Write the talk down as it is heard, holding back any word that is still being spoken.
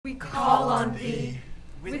We call on thee,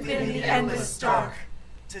 within the endless dark,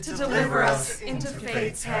 to deliver us into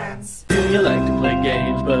fate's hands. You like to play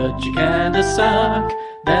games, but you kinda suck.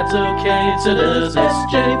 That's okay, so does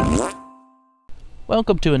SJ.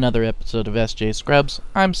 Welcome to another episode of SJ Scrubs.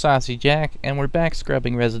 I'm Saucy Jack, and we're back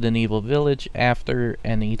scrubbing Resident Evil Village after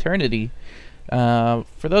an eternity. For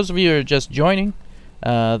those of you who are just joining,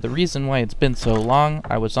 the reason why it's been so long,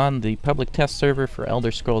 I was on the public test server for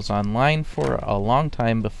Elder Scrolls Online for a long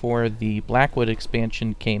time before the Blackwood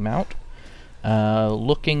expansion came out,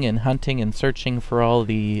 looking and hunting and searching for all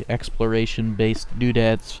the exploration-based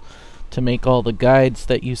doodads to make all the guides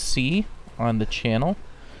that you see on the channel.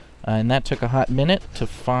 And that took a hot minute to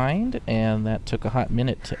find, and that took a hot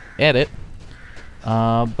minute to edit.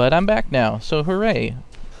 But I'm back now, so hooray.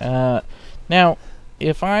 Now,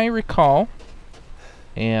 if I recall,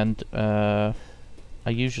 and I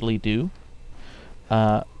usually do,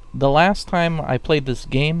 the last time I played this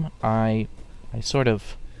game, I sort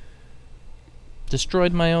of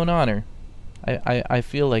destroyed my own honor. I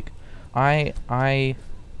feel like I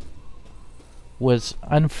was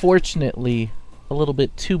unfortunately a little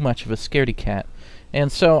bit too much of a scaredy cat,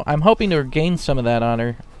 and so I'm hoping to regain some of that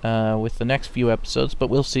honor with the next few episodes, but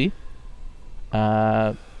we'll see.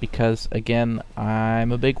 Because again,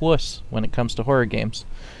 I'm a big wuss when it comes to horror games.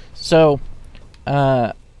 So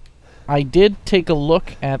I did take a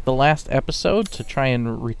look at the last episode to try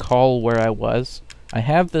and recall where I was. I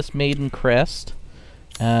have this maiden crest,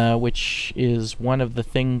 which is one of the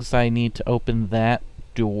things I need to open that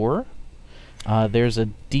door. There's a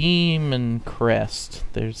demon crest.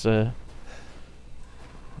 There's a...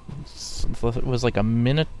 it was like a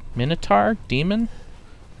minotaur demon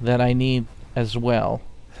that I need as well.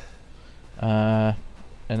 And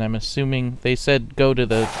I'm assuming they said go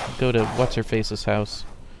to what's her face's house.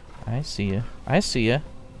 I see ya. I see ya.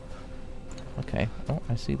 Okay. Oh,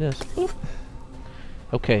 I see this. Boop.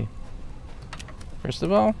 Okay. First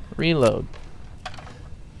of all, reload.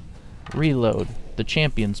 Reload. The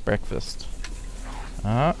champion's breakfast.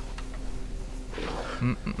 Come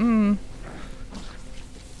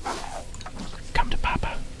to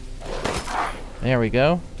Papa. There we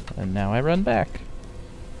go. And now I run back.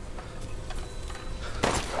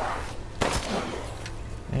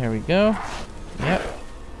 There we go. Yep.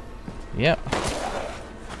 Yep.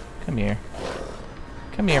 Come here.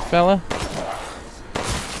 Come here, fella.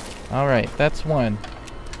 Alright, that's one.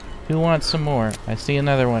 Who wants some more? I see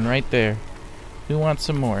another one right there. Who wants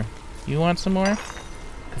some more? You want some more?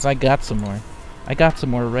 Because I got some more. I got some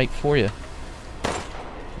more right for you.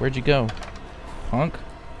 Where'd you go? Punk?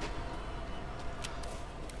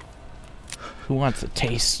 Who wants a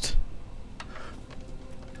taste?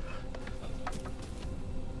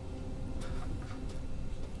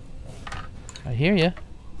 I hear ya,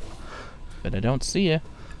 but I don't see ya.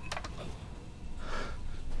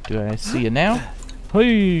 Do I see ya now?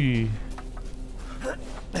 Hey!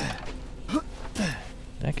 Did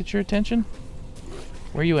that get your attention?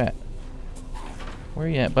 Where you at? Where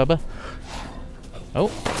you at, Bubba? Oh,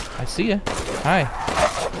 I see ya. Hi.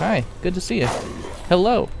 Hi, good to see ya.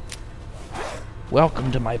 Hello.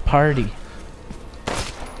 Welcome to my party.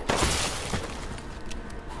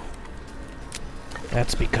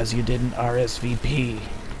 That's because you didn't RSVP.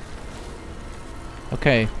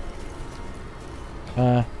 Okay.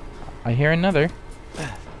 I hear another.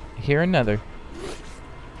 I hear another.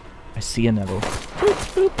 I see another.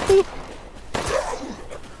 Boop, boop, boop.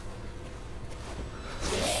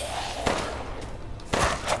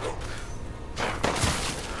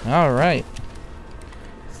 Alright.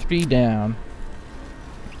 3 down.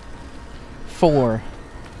 4.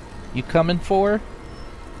 You coming, 4?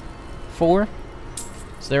 4?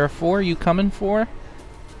 Is there a 4 you coming for?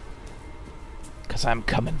 'Cause I'm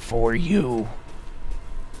coming for you.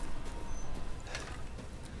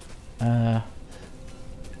 Where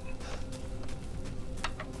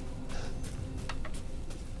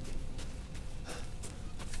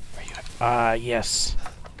you at? Ah, yes.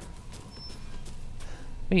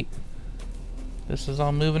 Wait. This is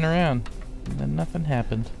all moving around. And then nothing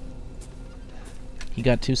happened. He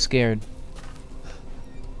got too scared.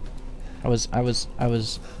 I was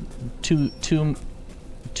too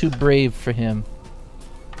brave for him.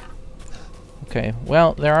 Okay,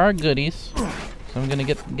 well, there are goodies. So I'm gonna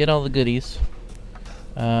get all the goodies.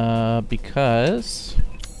 Because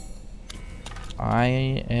I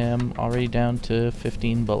am already down to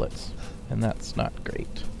 15 bullets. And that's not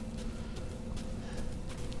great.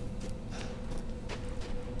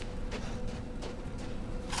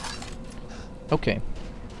 Okay.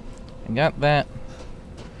 I got that.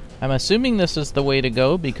 I'm assuming this is the way to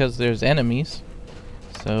go because there's enemies.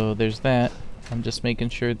 So there's that. I'm just making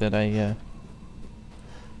sure that I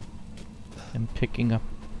am picking up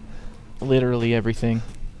literally everything,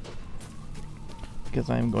 because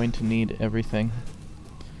I'm going to need everything.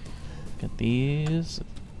 Get these.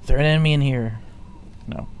 Is there an enemy in here?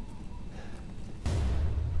 No.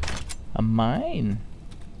 A mine.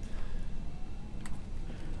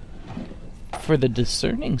 For the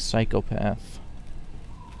discerning psychopath.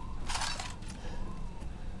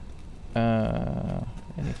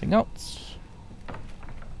 Anything else?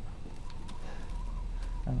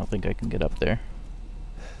 I don't think I can get up there.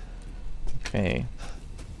 Okay.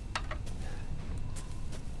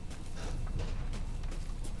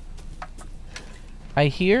 I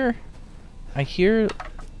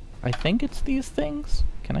think it's these things.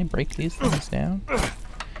 Can I break these things down?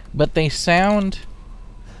 But they sound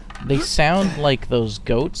like those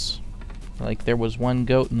goats. Like there was one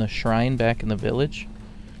goat in the shrine back in the village.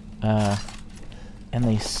 And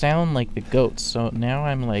they sound like the goats. So now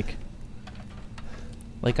I'm like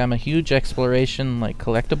I'm a huge exploration like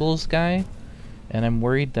collectibles guy, and I'm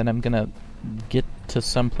worried that I'm gonna get to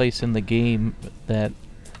some place in the game that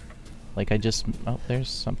like oh, there's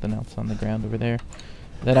something else on the ground over there.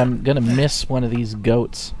 That I'm gonna miss one of these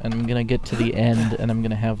goats, and I'm gonna get to the end, and I'm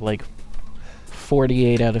gonna have like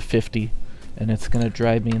 48 out of 50, and it's gonna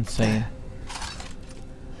drive me insane.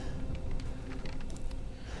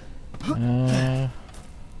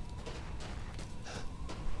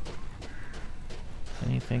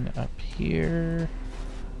 Anything up here?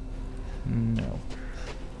 No.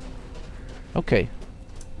 Okay.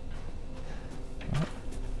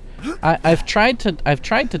 I've tried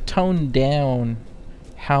to tone down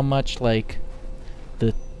how much like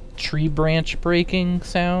the tree branch breaking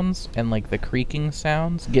sounds and like the creaking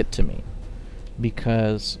sounds get to me,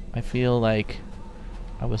 because I feel like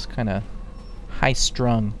I was kind of high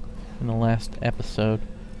strung in the last episode.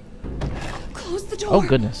 Close the door. Oh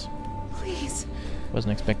goodness. Please.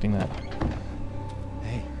 Wasn't expecting that.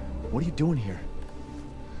 Hey, what are you doing here?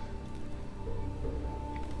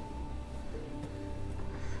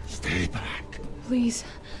 Stay back. Please,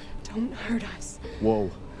 don't hurt us. Whoa.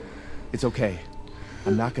 It's okay.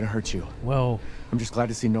 I'm not gonna hurt you. Whoa. I'm just glad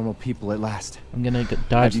to see normal people at last. I'm gonna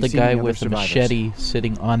dodge Have the you seen guy any other with the survivors? machete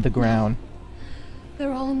sitting on the ground.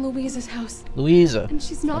 They're all in Luiza's house. Luiza. And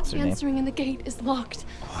she's not That's her name. answering, and the gate is locked.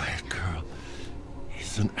 Quiet girl.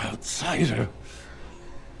 He's an outsider.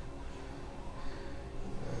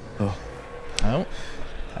 Oh, Oh,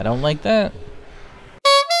 I don't like that.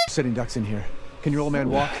 sitting ducks in here. Can your old man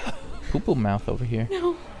walk? Poo-poo mouth over here.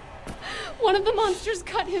 No. One of the monsters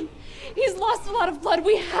cut him. He's lost a lot of blood.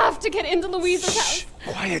 We have to get into Luiza's house.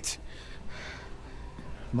 Quiet.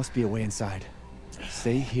 Must be a way inside.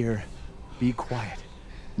 Stay here. Be quiet.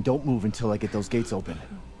 And don't move until I get those gates open.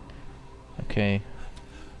 Okay.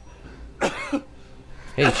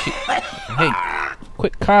 Hey,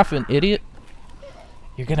 quit coughing, idiot.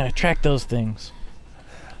 You're gonna attract those things.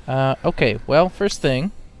 Okay, well, first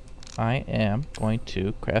thing, I am going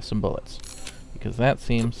to craft some bullets, because that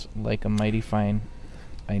seems like a mighty fine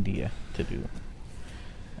idea to do.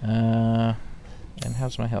 And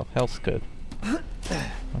how's my health? Health's good.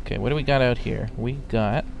 Okay, what do we got out here? We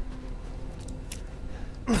got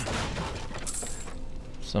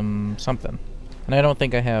something. And I don't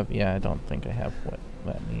think I have, I don't think I have what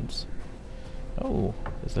that needs. Oh,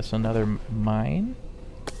 is this another mine?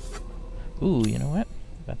 Ooh, you know what?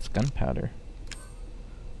 That's gunpowder.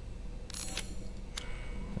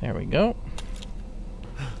 There we go.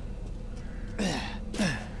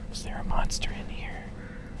 Is there a monster in here?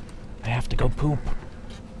 I have to go poop.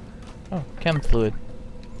 Oh, chem fluid.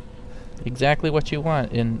 Exactly what you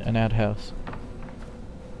want in an outhouse.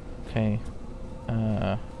 Okay.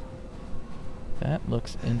 That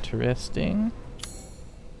looks interesting.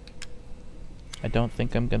 I don't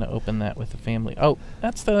think I'm gonna open that with the family. Oh,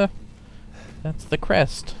 that's the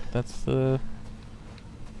crest. That's the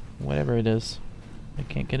whatever it is. I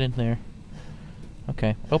can't get in there.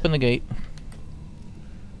 Okay, open the gate.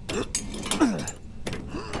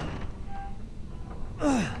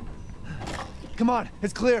 Come on,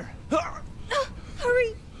 it's clear.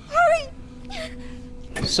 Hurry! Hurry!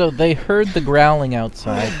 So they heard the growling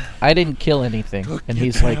outside. I didn't kill anything. And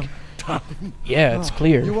he's like, yeah, it's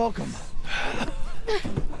clear. You're welcome.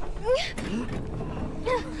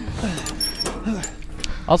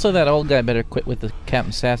 Also, that old guy better quit with the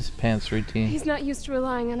Captain Sassy Pants routine. He's not used to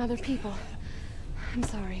relying on other people. I'm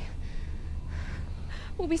sorry.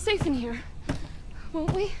 We'll be safe in here,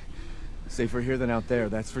 won't we? Safer here than out there,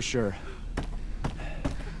 that's for sure.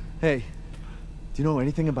 Hey, do you know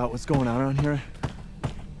anything about what's going on around here?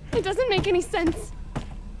 It doesn't make any sense.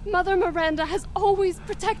 Mother Miranda has always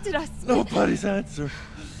protected us. Nobody's answer.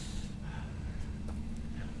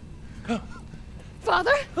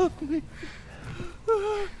 Father? Help me.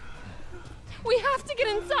 We have to get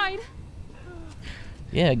inside.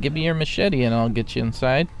 Yeah, give me your machete and I'll get you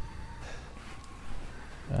inside.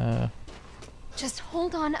 Just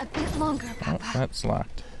hold on a bit longer, Oh, Papa. that's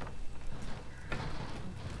locked.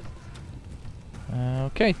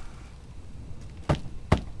 Okay.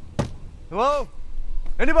 Hello?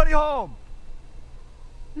 Anybody home?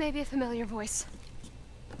 Maybe a familiar voice.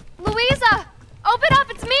 Luiza! Open up!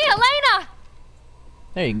 It's me, Elena!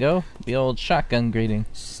 There you go. The old shotgun greeting.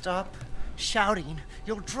 Stop shouting.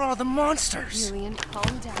 You'll draw the monsters. Julian,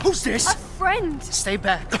 calm down. Who's this? A friend! Stay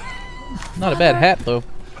back. Not a bad hat, though.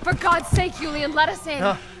 For God's sake, Julian, let us in.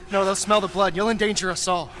 No, they'll smell the blood. You'll endanger us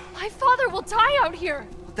all. My father will die out here.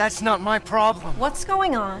 That's not my problem. What's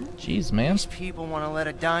going on? Jeez, man. These people want to let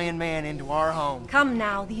a dying man into our home. Come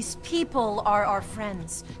now, these people are our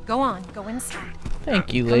friends. Go on, go inside.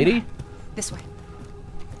 Thank you, lady. This way.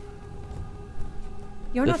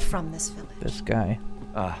 You're not from this village. This guy.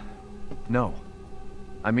 No.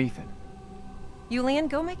 I'm Ethan. Julian,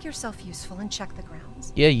 go make yourself useful and check the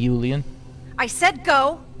grounds. Yeah, Julian. I said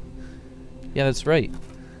go! Yeah, that's right.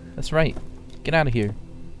 That's right. Get out of here,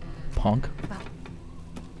 punk. Well,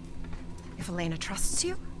 if Elena trusts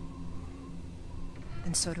you,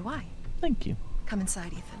 then so do I. Thank you. Come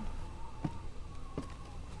inside, Ethan.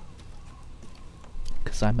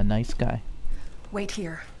 Because I'm a nice guy. Wait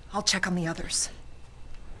here. I'll check on the others.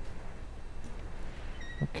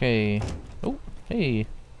 Okay. Oh, hey.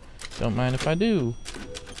 Don't mind if I do.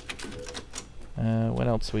 What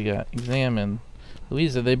else we got? Examine.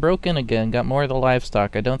 Luiza, they broke in again, got more of the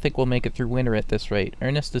livestock. I don't think we'll make it through winter at this rate.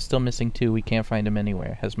 Ernest is still missing too. We can't find him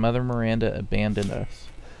anywhere. Has Mother Miranda abandoned us?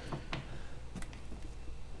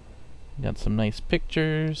 Got some nice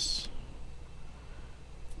pictures.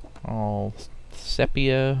 All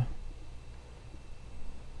sepia.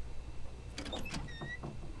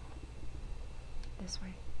 This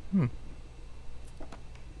way.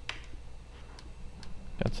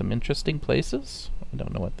 Got some interesting places. I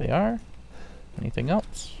don't know what they are. Anything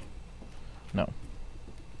else? No.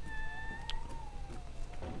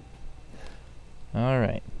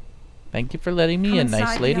 Alright. Thank you for letting me Come in, inside,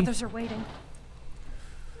 nice lady. The others are waiting.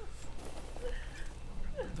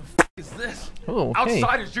 Is this? Oh, hey.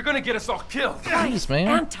 Outsiders, you're gonna get us all killed. Jeez, man.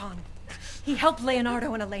 Anton! He helped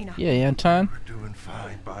Leonardo and Elena. Yeah, Anton. We're doing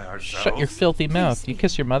fine by ourselves. Shut your filthy mouth. You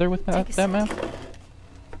kiss your mother with Take a that seat. mouth?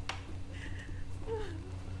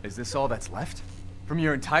 Is this all that's left? From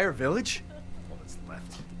your entire village? All that's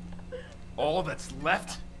left. All that's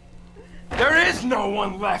left? There is no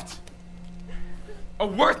one left! A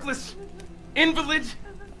worthless invalid,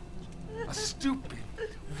 a stupid,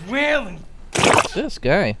 wailing, This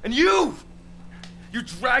guy. and you! You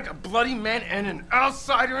drag a bloody man and an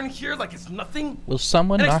outsider in here like it's nothing? Will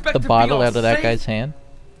someone And knock expect the to be bottle all out of that safe? guy's hand?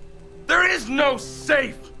 There is no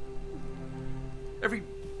safe! Every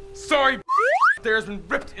sorry there has been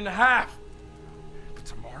ripped in half. But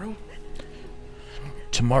tomorrow?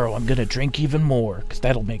 Tomorrow I'm gonna drink even more, 'cause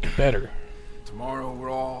that'll make it better. Tomorrow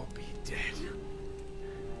we'll all be dead.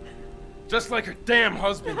 Just like her damn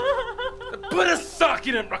husband. Put a sock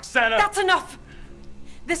in it, Roxana! That's enough!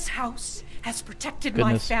 This house has protected my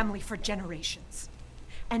Goodness. family for generations.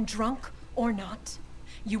 And drunk or not,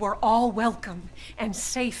 you are all welcome and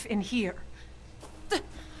safe in here.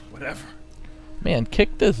 Whatever. Man,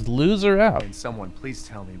 kick this loser out. Can someone please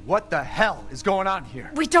tell me what the hell is going on here?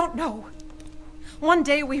 We don't know. One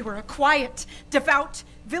day we were a quiet, devout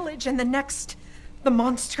village, and the next, the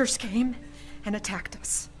monsters came and attacked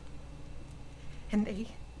us. And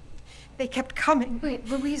they kept coming. Wait,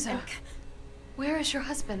 Luiza. Where is your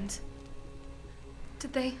husband?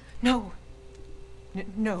 Did they? No.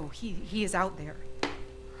 No, he is out there.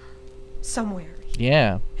 Somewhere.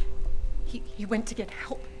 Yeah. He went to get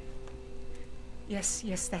help. Yes,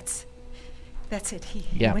 that's it. He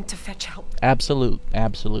Yeah. went to fetch help.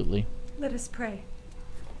 Absolutely. Let us pray.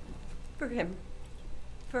 For him.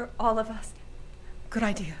 For all of us. Good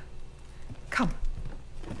idea. Come.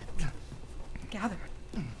 Gather.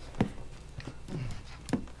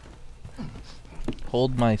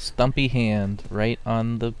 Hold my stumpy hand right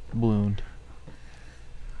on the wound.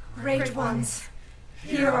 Great ones,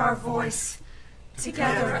 hear our voice.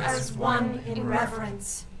 Together as one in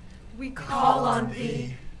reverence, we call on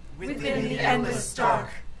thee within the endless dark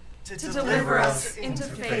to deliver us into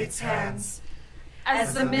fate's hands.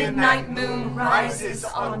 As the midnight moon rises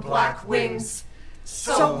on black wings,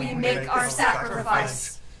 so we make our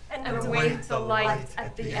sacrifice and await the light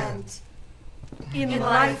at the end. In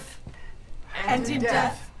life and in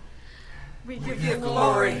death, We give you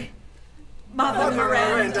glory, Mother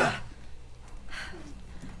Miranda.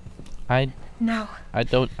 Now, I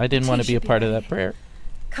didn't want to be a part of that prayer.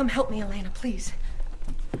 come help me, Elena, please.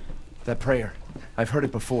 That prayer. I've heard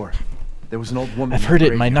it before. There was an old woman. I've heard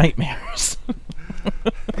it in my nightmares.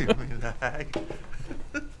 Give me the hag.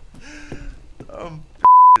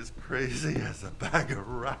 Is crazy as a bag of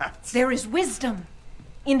rats. There is wisdom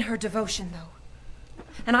in her devotion, though.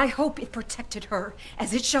 And I hope it protected her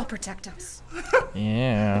as it shall protect us.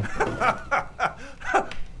 Yeah.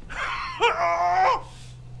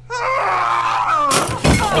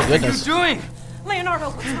 Oh, goodness. What are you doing? Leonardo,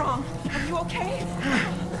 what's wrong? Are you okay?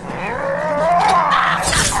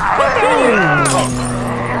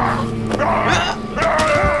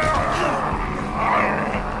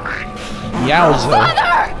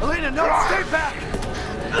 Yowza. Elena, no, stay back!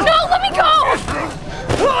 No, let me go!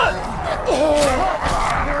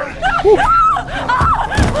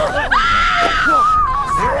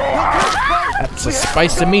 That's a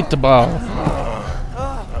spicy meatball.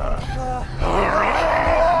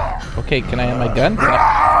 Okay, can I have my gun? No,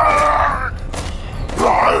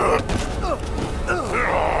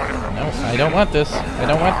 I don't want this. I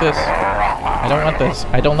don't want this. I don't want this.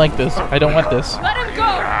 I don't like this. I don't want this. Let him go!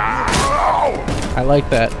 I like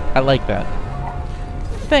that. I like that.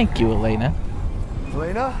 Thank you, Elena.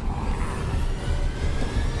 Elena?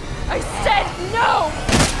 I said no!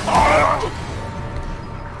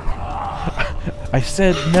 I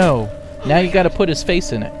said no. Now you gotta put his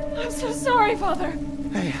face in it. I'm so sorry, Father.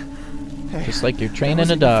 Hey. Just like you're That training a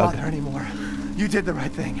wasn't your dog. father anymore. You did the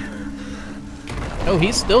right thing. Oh,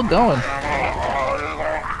 he's still going.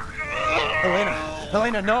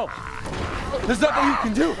 Elena, no! There's nothing you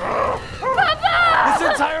can do! Papa! This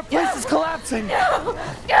entire place is collapsing!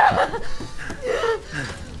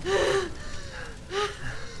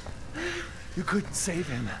 You couldn't save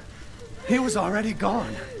him. He was already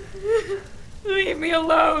gone. Leave me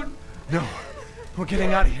alone. No, we're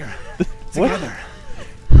getting out of here. Together.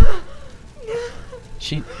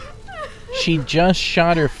 She just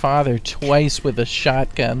shot her father twice with a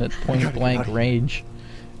shotgun at point blank range.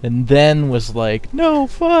 And then was like, no,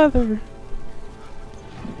 Father!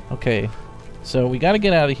 Okay, so we gotta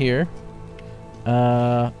get out of here.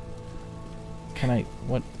 Can I,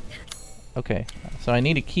 what? Okay, so I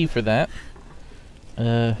need a key for that.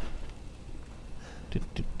 Any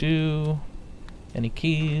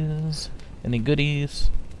keys? Any goodies?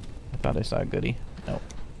 I thought I saw a goodie. No.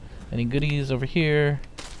 Any goodies over here?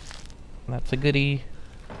 That's a goodie.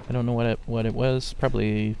 I don't know what it was.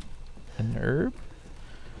 Probably an herb?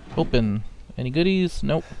 Open. Any goodies?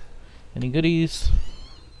 Nope. Any goodies?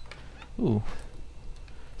 Ooh.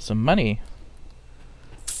 Some money.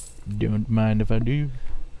 Don't mind if I do.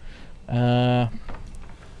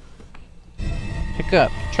 Pick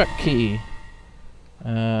up. Truck key.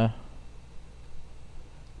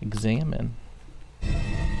 Examine.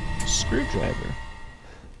 Screwdriver.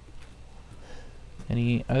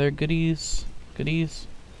 Any other goodies? Goodies?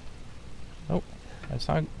 Oh, I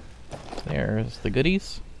saw. There's the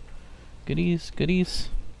goodies. Goodies, goodies.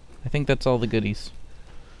 I think that's all the goodies.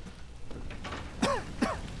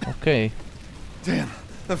 Okay. Damn,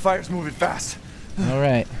 the fire's moving fast.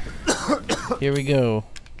 Alright. Here we go.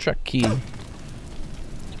 Truck key.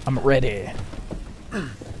 I'm ready.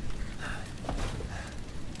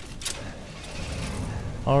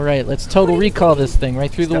 Alright, let's total recall this thing right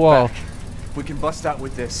through the wall. Back. We can bust out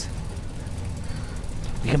with this.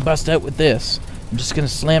 We can bust out with this. I'm just gonna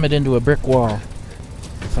slam it into a brick wall.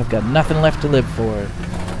 So I've got nothing left to live for.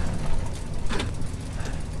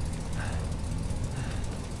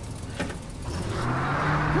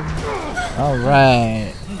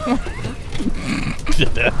 Alright.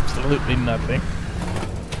 Did absolutely nothing.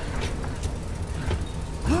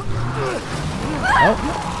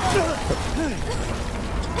 Oh.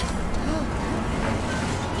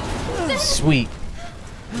 Sweet.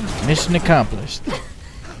 Mission accomplished.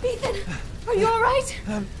 Ethan, are you alright?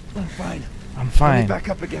 I'm fine. I'm Let me fine. back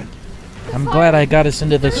up again. I'm glad I got us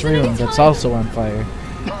into this room that's also on fire.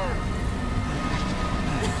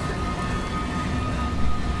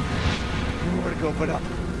 Nowhere to go but up.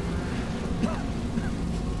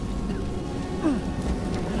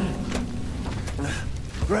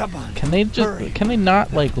 Grab on. Can they just, Hurry. can they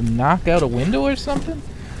not, like, knock out a window or something?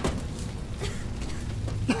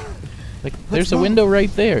 Like, there's a move. window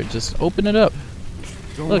right there. Just open it up.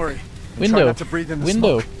 Don't Look, worry. And window. Try not to breathe in the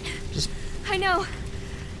Window. smoke. Just, I know.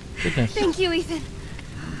 goodness. Thank you, Ethan.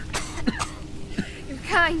 You're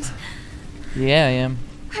kind. Yeah, I am.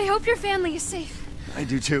 I hope your family is safe. I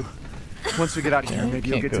do too. Once we get out of here, maybe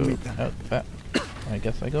you'll Can't get to go meet them. out that. I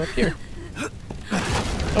guess I go up here.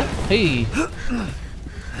 Oh. Hey.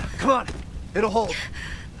 Come on, it'll hold.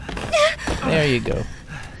 There you go.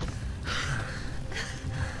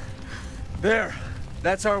 There,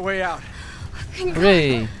 that's our way out.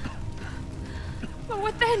 Hooray. But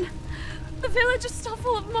what then? The village is still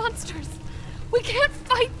full of monsters. We can't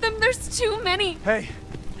fight them. There's too many. Hey,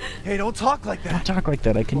 don't talk like that. Don't talk like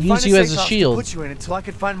that. I can We'll use find you a as safe a house to shield. put you in until I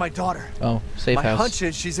can find my daughter. Oh, safe My house. hunch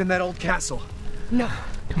is she's in that old castle. No.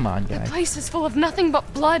 Come on, The guy. place is full of nothing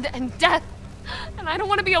but blood and death. And I don't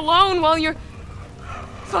want to be alone while you're...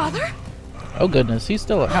 Father? Oh goodness, he's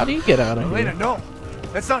still. How do you get out of Elena, here? no.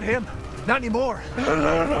 That's not him. Not anymore. Father!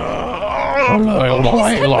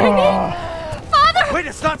 Wait,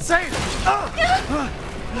 it's not safe.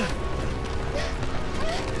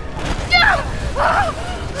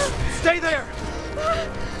 Stay there.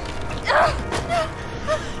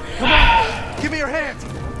 Come on. Give me your hand.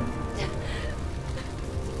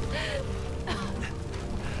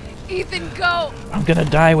 Ethan, go! I'm gonna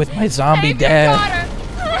die with my zombie Save your dad. daughter!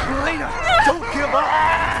 Elena, don't give up.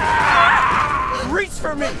 Reach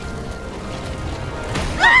for me.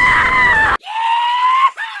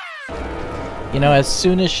 You know, as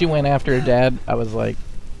soon as she went after her dad, I was like,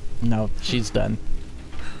 no, she's done.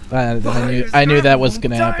 I knew that was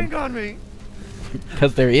gonna happen. Dying on me.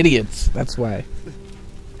 Because they're idiots. That's why.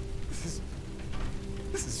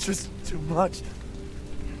 This is just too much.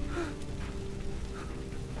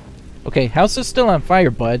 Okay, house is still on fire,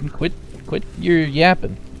 bud. Quit your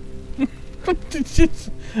yapping.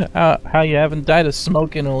 How you haven't died of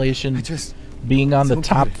smoke inhalation being on the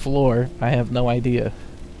top floor, I have no idea.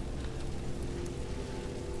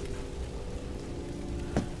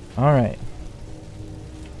 Alright.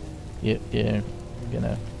 Yeah, I'm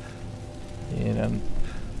gonna... You know...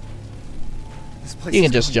 You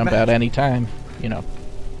can just jump out anytime, you know.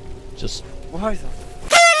 Just... Why the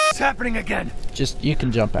it's happening again? Just, you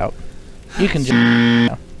can jump out. You can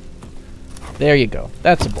jump. There you go.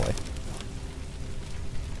 That's a boy.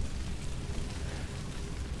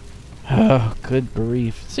 Oh, good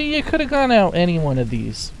grief. See, you could have gone out any one of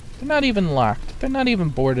these. They're not even locked. They're not even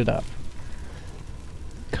boarded up.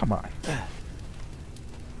 Come on.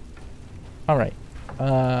 Alright.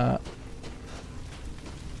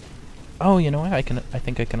 Oh, you know what? I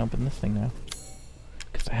think I can open this thing now.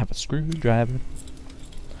 Because I have a screwdriver.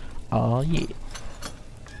 Oh, yeah.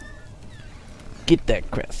 Get that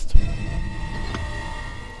crest.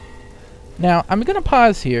 Now, I'm going to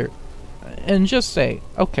pause here and just say,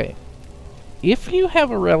 okay, if you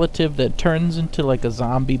have a relative that turns into like a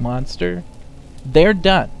zombie monster, they're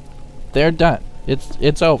done. They're done.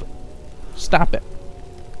 It's over. Stop it.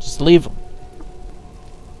 Just leave them.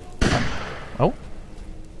 Oh.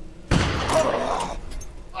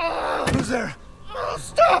 Who's there?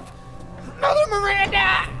 Stop! Mother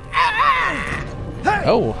Miranda! Hey!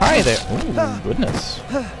 Oh, hi there. Oh, goodness.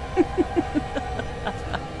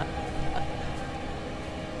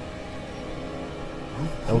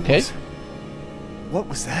 Okay. What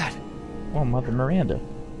was that? Oh, Mother Miranda.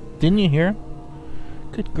 Didn't you hear?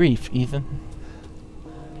 Good grief, Ethan.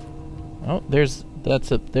 Oh, there's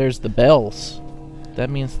the bells. That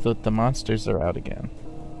means that the monsters are out again.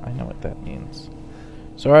 I know what that means.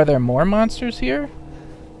 So are there more monsters here?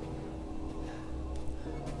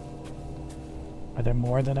 Are there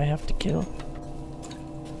more that I have to kill?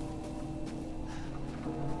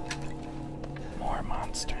 More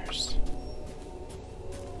monsters.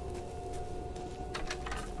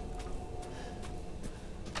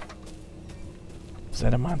 Is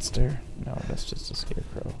that a monster? No, that's just a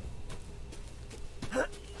scarecrow.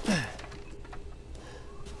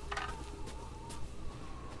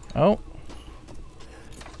 Oh.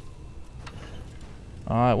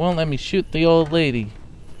 It won't let me shoot the old lady.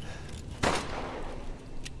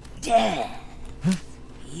 Death.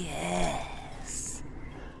 Yes.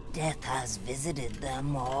 Death has visited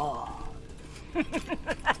them all.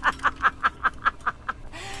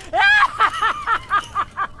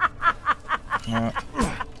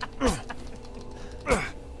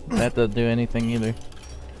 That doesn't do anything either.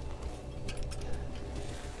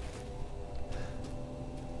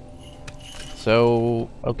 So,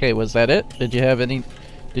 okay, was that it? Did you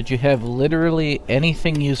have literally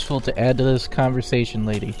anything useful to add to this conversation,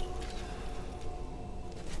 lady?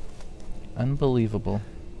 Unbelievable.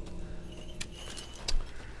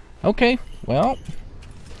 Okay, well,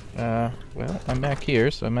 I'm back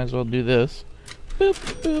here, so I might as well do this. Boop,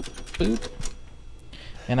 boop, boop.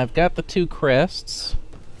 And I've got the 2 crests,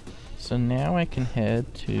 so now I can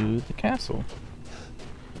head to the castle.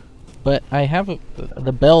 But I have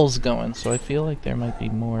the bells going, so I feel like there might be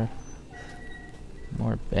more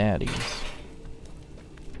baddies.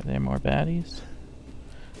 Are there more baddies?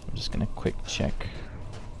 I'm just gonna quick check.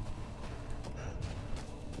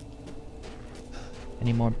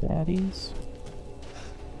 Any more baddies?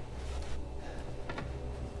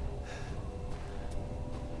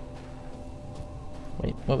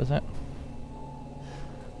 Wait, what was that?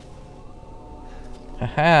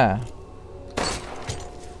 Haha!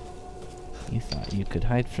 You thought you could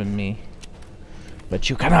hide from me, but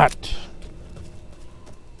you cannot!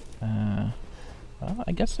 Well,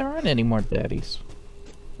 I guess there aren't any more baddies.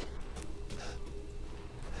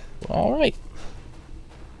 Alright.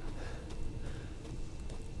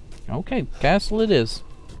 Okay, castle it is.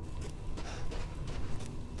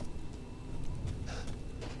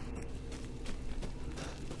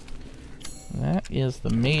 That is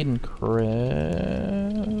the Maiden Crest.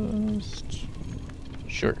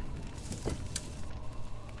 Sure.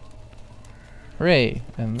 Hooray!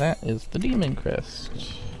 And that is the Demon Crest.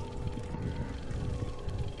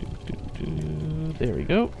 There we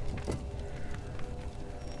go.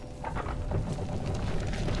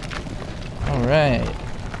 Alright.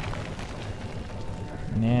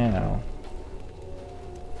 Now.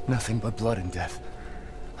 Nothing but blood and death.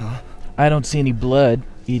 Huh? I don't see any blood,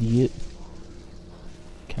 idiot.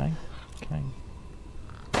 Can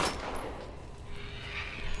I?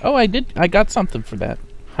 Oh, I did. I got something for that.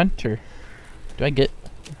 Hunter. Do I get?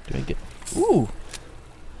 Ooh.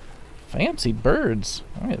 Fancy birds.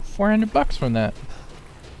 I get $400 from that.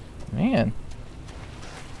 Man.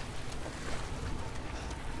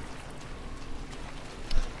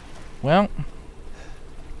 Well,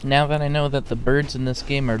 now that I know that the birds in this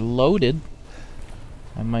game are loaded,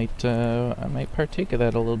 I might partake of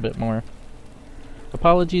that a little bit more.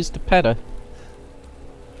 Apologies to PETA.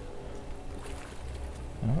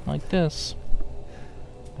 I don't like this.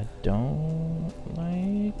 I don't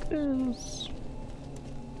like this.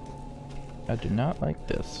 I do not like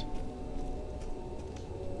this.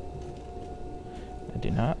 I do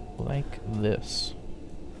not like this.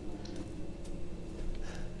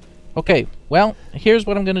 Okay, well, here's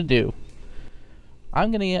what I'm gonna do.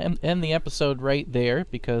 I'm gonna end the episode right there,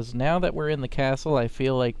 because now that we're in the castle, I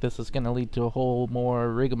feel like this is gonna lead to a whole more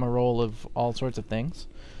rigmarole of all sorts of things.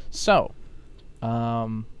 So,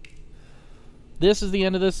 this is the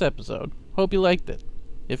end of this episode. Hope you liked it.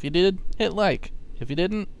 If you did, hit like. If you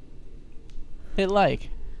didn't, hit like.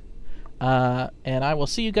 And I will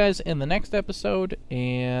see you guys in the next episode,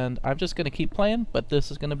 and I'm just gonna keep playing, but this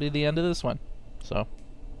is gonna be the end of this one. So,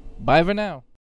 bye for now.